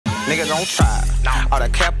Nigga don't try. All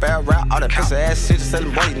that cap ass rap, all that pussy ass shit,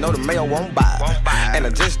 selling boy, you know the mail won't buy. And I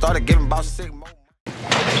just started giving about 6 more.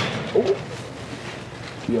 Ooh.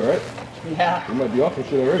 You alright? Yeah. You might be off and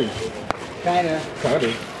shit already. Kinda.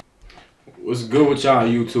 What's good with y'all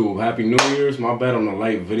YouTube? Happy New Year's. My bad on the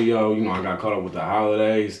late video. You know, I got caught up with the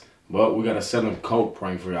holidays. But we got a selling Coke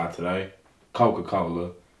prank for y'all today.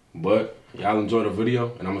 Coca-Cola. But y'all enjoy the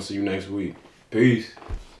video, and I'm gonna see you next week. Peace.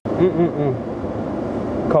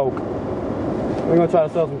 Coke. We're gonna try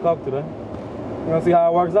to sell some Coke today. We're gonna see how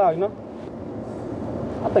it works out, you know?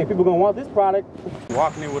 I think people gonna want this product.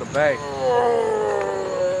 Walking in with a bag.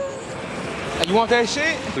 Hey, you want that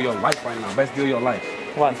shit? Do your life right now. Best deal of your life.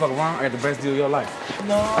 What? You fuck around? I got the best deal of your life.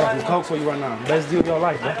 No. I got some Coke for you right now. Best deal of your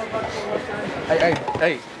life, bro.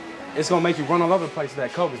 Hey. It's gonna make you run all over the place.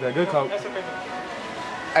 That Coke. Is that good Coke? That's okay.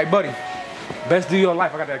 Hey, buddy. Best deal of your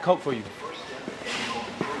life. I got that Coke for you.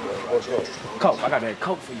 What's up? Coke. I got that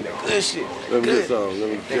Coke for you. That good shit. Let me get some. Let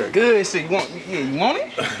me that good shit. You want? Yeah, you want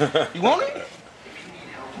it? You want it?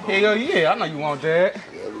 Hell yeah, I know you want that. Yeah,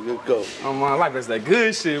 that's a good Coke. Oh my life, that's that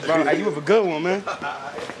good shit, bro. Hey, you have a good one, man.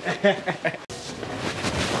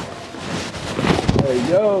 Hey,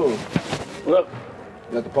 yo. What up?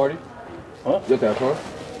 You at the party? Huh? You at that fun?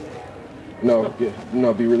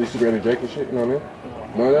 No, be really super energetic and shit, you know what I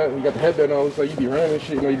mean? Know that? You got the headband on, so you be running and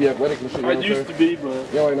shit, you know, you be athletic and shit. You know I used to be, but...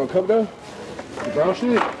 You don't like no Coke though? The brown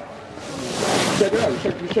shit? Check it out,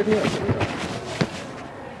 check me out.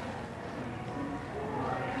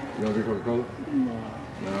 You don't drink Coca-Cola? No.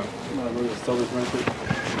 No. No, really a soda drink.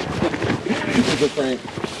 It's a prank.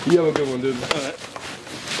 You have a good one, dude. Alright.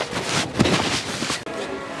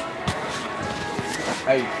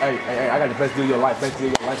 Hey, I got the best deal of your life. Best deal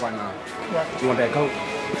of your life right now. What? You want that Coke?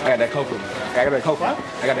 I got that Coke for you. I got that Coke for you.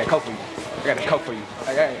 I got that Coke for you. I got that Coke for you.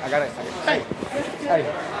 Hey, I got it.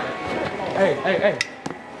 Hey.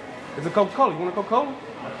 It's a Coca-Cola. You want a Coca-Cola?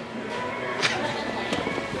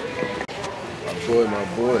 My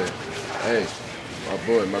boy. Hey, my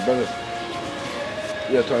boy, my brother.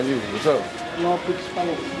 Yeah, trying you. What's up? No, put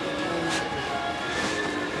Spanish.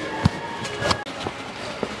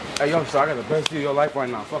 Hey, yo, so I got the best deal of your life right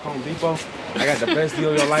now. Fuck Home Depot. I got the best deal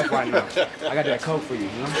of your life right now. I got that Coke for you,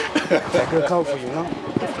 you know? That good Coke for you, you know?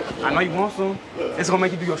 I know you want some. It's gonna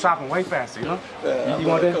make you do your shopping way faster, you know? You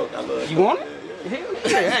want that? You want it?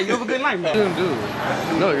 Yeah, hey, you have a good night, man.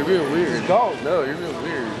 Dude. No, you're being weird. Just go. No, you're being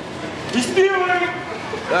weird. He's stealing it!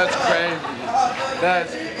 That's crazy.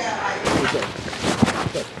 That's... What's up?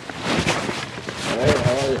 Hey,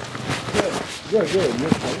 how are you? Good.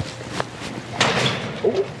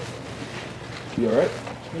 Oh. You alright?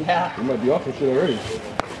 Yeah. You might be off and shit already.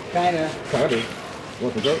 Kinda. You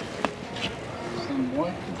want the Coke? Some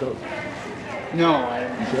more? Coke. No, I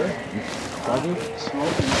don't. You sure? You positive?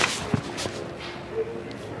 Smoking.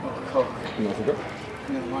 Oh, Coke. You want the Coke?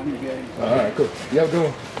 No, I'm good. Alright, cool. You have a good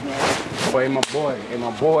one. Hey, my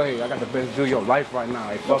boy, I got the best deal of your life right now.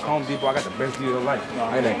 Hey, fuck Home Depot, I got the best deal of your life. I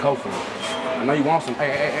got that Coke for you. I know you want some.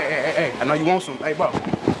 Hey, I know you want some. Hey, bro,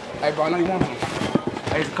 I know you want some.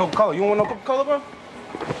 Hey, it's a Coca-Cola. You want no Coca-Cola, bro? All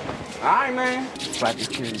right, man. Slap this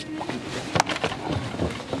kid.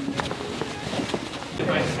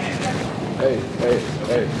 Hey.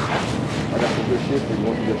 I got some good shit for you.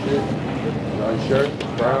 Want some good shit? Nice shirt,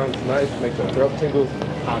 brown, nice, make the throat tingles.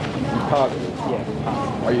 Positive.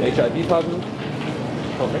 Yeah. Are you HIV positive?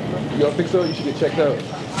 Okay. You don't think so? You should get checked out. Use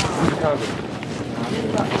a condom.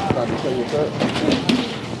 Condom, show you what's up.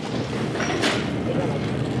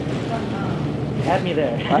 You had me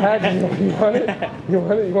there. I had you. You want it? You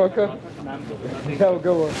want it? You want to come? Have a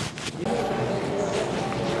good one.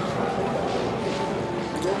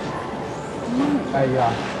 Hey,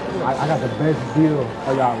 y'all, I got the best deal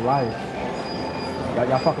of y'all life.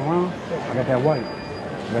 Y'all fuck around? I got that white.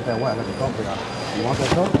 I got the Coke for y'all. You want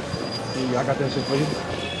that Coke? Yeah, I got that shit for you.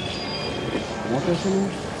 You want that shit, man?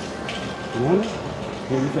 You want it?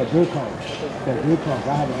 Yeah, it's that good Coke. That good Coke. I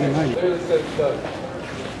have a good night.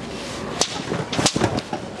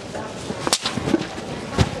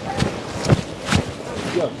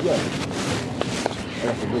 Yeah. I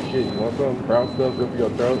got some good shit. You want some? Brown stuff, good for your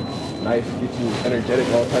throat. Nice, get you energetic,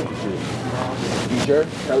 all types of shit. You sure?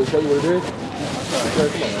 Can I show you what it is? You sure?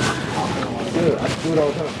 Come on, man. Good. I can do it all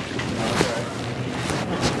the time.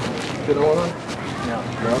 Did it all the time? No.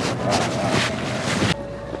 No? Alright.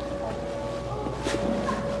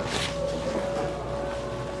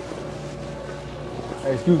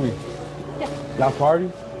 Hey, excuse me. Yeah. Y'all party?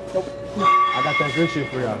 Nope. I got that good shit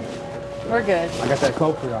for y'all. We're good. I got that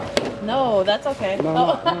Coke for y'all. No, that's okay. No,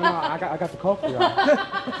 I got the Coke for y'all.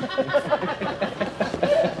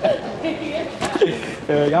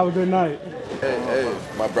 Y'all have a good night. Hey,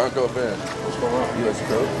 my Bronco fan. What's going on? You like some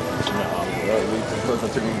coke? No. You put some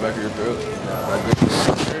tickle in the back of your throat? No. Like good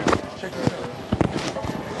shit. Check this out.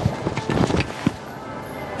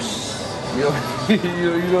 You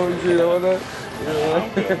know what you see that one that?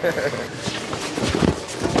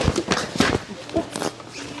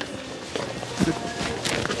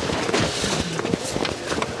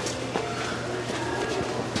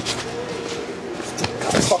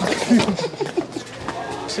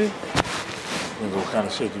 See? What kind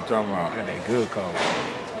of shit you talking about? I got that good coke.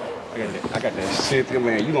 I got that shit,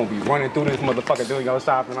 man. You gonna be running through this motherfucker doing your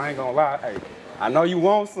shopping. I ain't gonna lie. Hey, I know you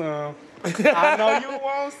want some. I know you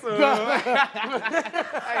want some.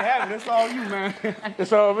 Hey, Heaven, it's all you, man.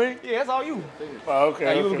 It's all me? Yeah, it's all you. Oh, okay.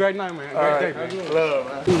 Hey, you have a great night, man. Great day, man. Love,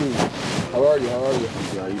 man. How are you? How are you?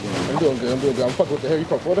 How you doing? I'm doing good. I'm fucking with the hair. You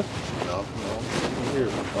from Florida? No. I'm here.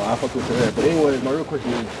 Oh, I fuck with the hair. But anyways, my real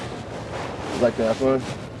question is, you like to have fun?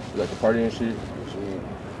 You like to party and shit?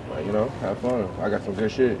 Like, you know, have fun. I got some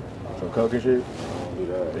good shit. Some coke and shit. Do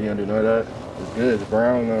that. You don't do none of that? It's good. It's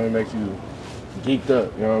brown. You know, it makes you geeked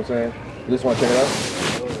up. You know what I'm saying? You just want to check it out?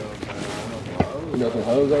 You know some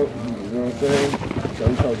hoes out? You know what I'm saying? So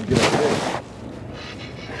you told you get up there.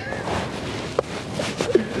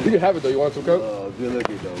 You can have it though. You want some coke? Good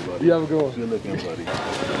looking though, buddy. You have a good one. Good looking, buddy.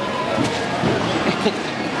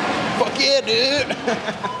 Fuck yeah, dude.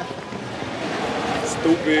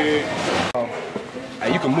 Stupid. Hey,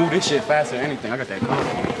 you can move this shit faster than anything. I got that coke.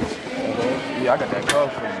 Yeah, I got that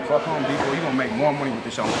coke for you. Fuck Home Depot. You gonna make more money with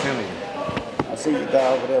this shit, I'm telling you. I see you guy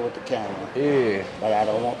over there with the camera, Yeah. but I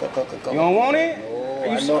don't want the Coca-Cola. You don't want it? No, Are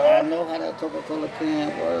you I know how that Coca-Cola can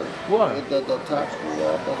work. What? With the top screw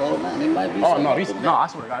up, the whole nine. It might be. Oh, no, something I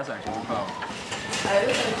swear to God, it's actually a coke.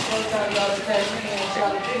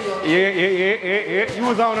 Yeah. You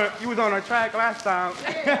was on a track last time.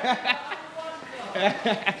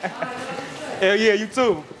 Hell yeah, you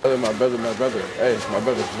too. My brother. Hey, my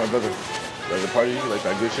brother. Like a party, like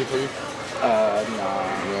that good shit for you? Nah.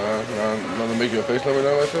 No. Nothing to make you a face number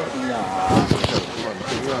now like that? Nah. Come on,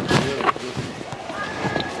 take me out.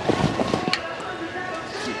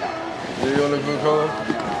 You on the Coca-Cola?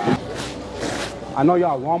 I know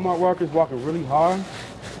y'all Walmart workers working really hard,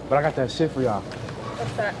 but I got that shit for y'all.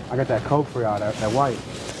 What's that? I got that coke for y'all, that white.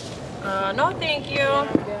 No, thank you.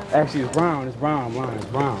 Actually, it's brown. It's brown.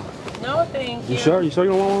 No, thank you. You sure? You sure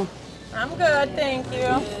you don't want one? I'm good, thank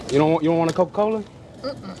you. You don't want a Coca-Cola?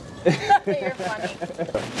 You're funny.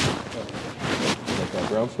 Like that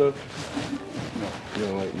brown stuff?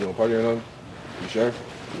 No. You don't party or nothing? You sure?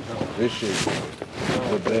 This shit.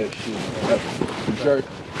 The bad shit. You sure?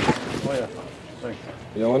 Oh yeah. Thank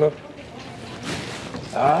You don't want to?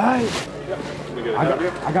 Alright.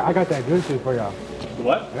 I got that good shit for y'all.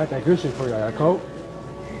 What? I got that good shit for y'all. That coke?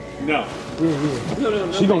 No. Yeah.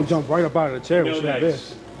 No. She gonna jump right up out of the chair when she had thanks.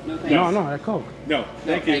 this. No, thanks. No, that coke. No,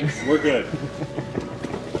 thank you. We're good.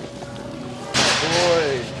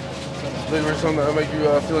 Boy. Looking for something that'll make you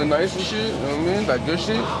feeling nice and shit. You know what I mean? That good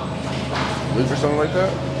shit. Looking for something like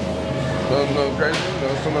that. Nothing crazy. You know,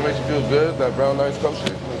 something that makes you feel good. That brown nice coke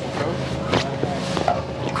shit.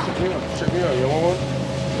 Check me out. You want one?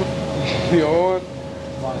 You want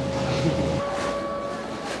one?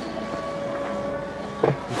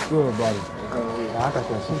 It's good, buddy. I got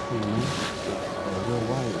that shit for you. Good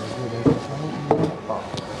white.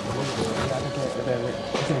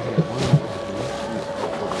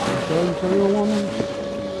 You sure you don't want me?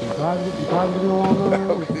 You positive you don't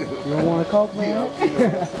want me? You don't want a coke, man?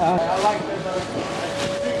 I like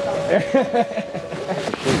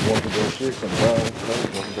Want to go shit, some brown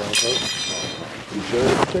coke. You sure?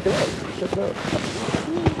 Check it out.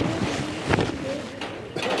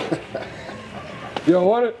 You don't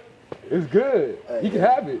want it? It's good. You can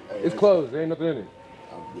have it. It's closed. There ain't nothing in it.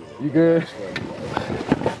 You good?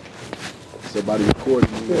 Somebody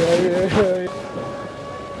recording me. Yeah.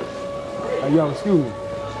 Hey, yo, excuse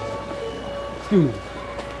me.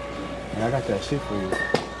 Hey, I got that shit for you. You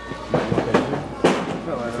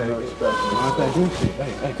want that good shit?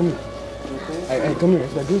 Hey, come here. Hey, come here.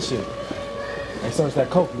 It's that good shit. Hey, sir, it's that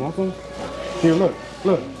coke. You want some? Here, look.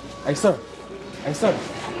 Hey, sir.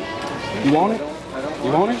 You want it?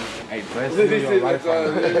 Hey, best deal of your life right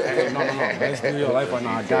now. Hey, no. Best deal of your life right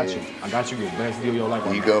now. I got you. Good best deal of your life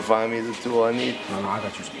right now. You gonna find me the tool I need? No, I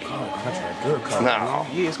got you some coke. I got you that good coke. No.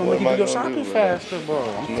 Yeah, it's gonna What make am I you do your gonna shopping do with that? faster, bro.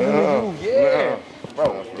 I'm telling you. Yeah.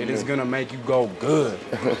 Bro, it is gonna make you go good.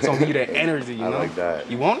 It's gonna give you that energy, you I know? like that.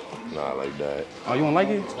 You want it? No, I like diet. Oh, you don't like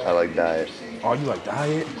it? I like diet. Oh, you like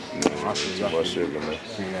diet? I feel Too much sugar, man.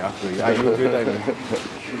 Yeah, I feel you. Hey, you a good day, man.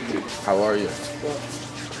 How are you?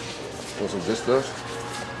 Want some good stuff?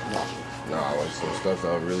 No. I want some stuff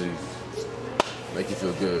that really Make you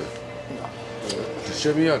feel good. Just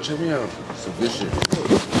cheer me out, cheer me out. Some good shit.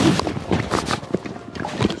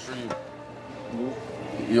 Just for you.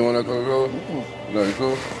 You don't want that Coca-Cola? No, you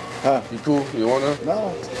cool? Huh? You cool? You want that?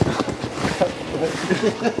 No.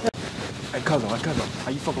 Hey, cousin,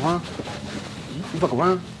 are you fuck around? You fuck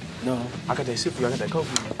around? No. I got that shit for you. I got that coke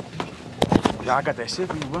for you. Yeah, I got that shit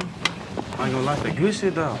for you, bro. I ain't gonna lie, it's that good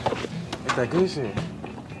shit, though. It's that good shit.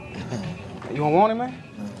 You don't want it, man?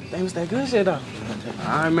 Damn, it's that good shit, though. All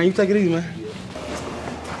right, man, you take it easy, man.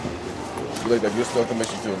 You like that good stuff that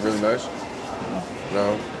makes you feel really nice?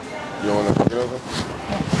 No? You don't want to cook it over?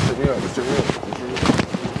 Check me out, just check me out.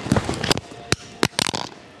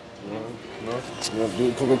 No? You want to do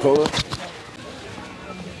Coca-Cola?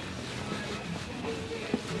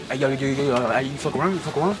 Hey, yo, hey, you fuck around? You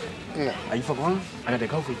fuck around? No. Hey, you fuck around? I got that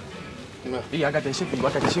coke for you. No. Yeah, I got that shit for you.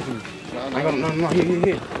 I got that shit for you. No, No,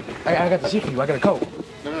 here. Hey, I got the shit for you. I got a coke.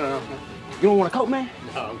 No. You don't want a coke, man?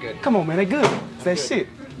 No, I'm good. Come on, man, they good. It's that shit.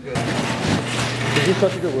 Is he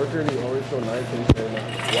such a good worker and he's always so nice and he's saying,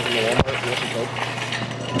 walking to Walmart, you want some Coke?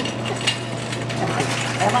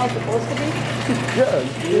 Am I supposed to be?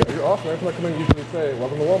 Yeah, you're awesome. That's what I come in and usually say,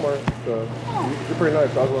 welcome to Walmart. So, you're pretty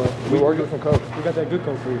nice. I was gonna, we were getting some Coke. We got that good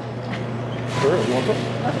coke for you. For real, you want some?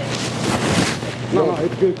 No,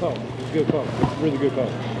 it's good coke. It's good coke. It's really good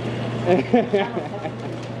coke.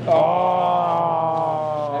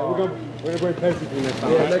 Oh! Hey, we're gonna bring Pepsi for you next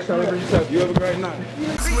time. Yeah, next time we bring you Pepsi. You have a great night.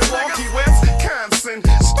 Milwaukee, Wisconsin,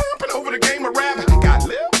 stomping over the game of rap. Got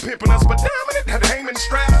Lil pimping us, but dominant had a hangman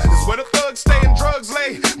strap. This is where the thugs stay and drugs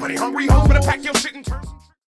lay. Money hungry hoes better pack your shit and turn some.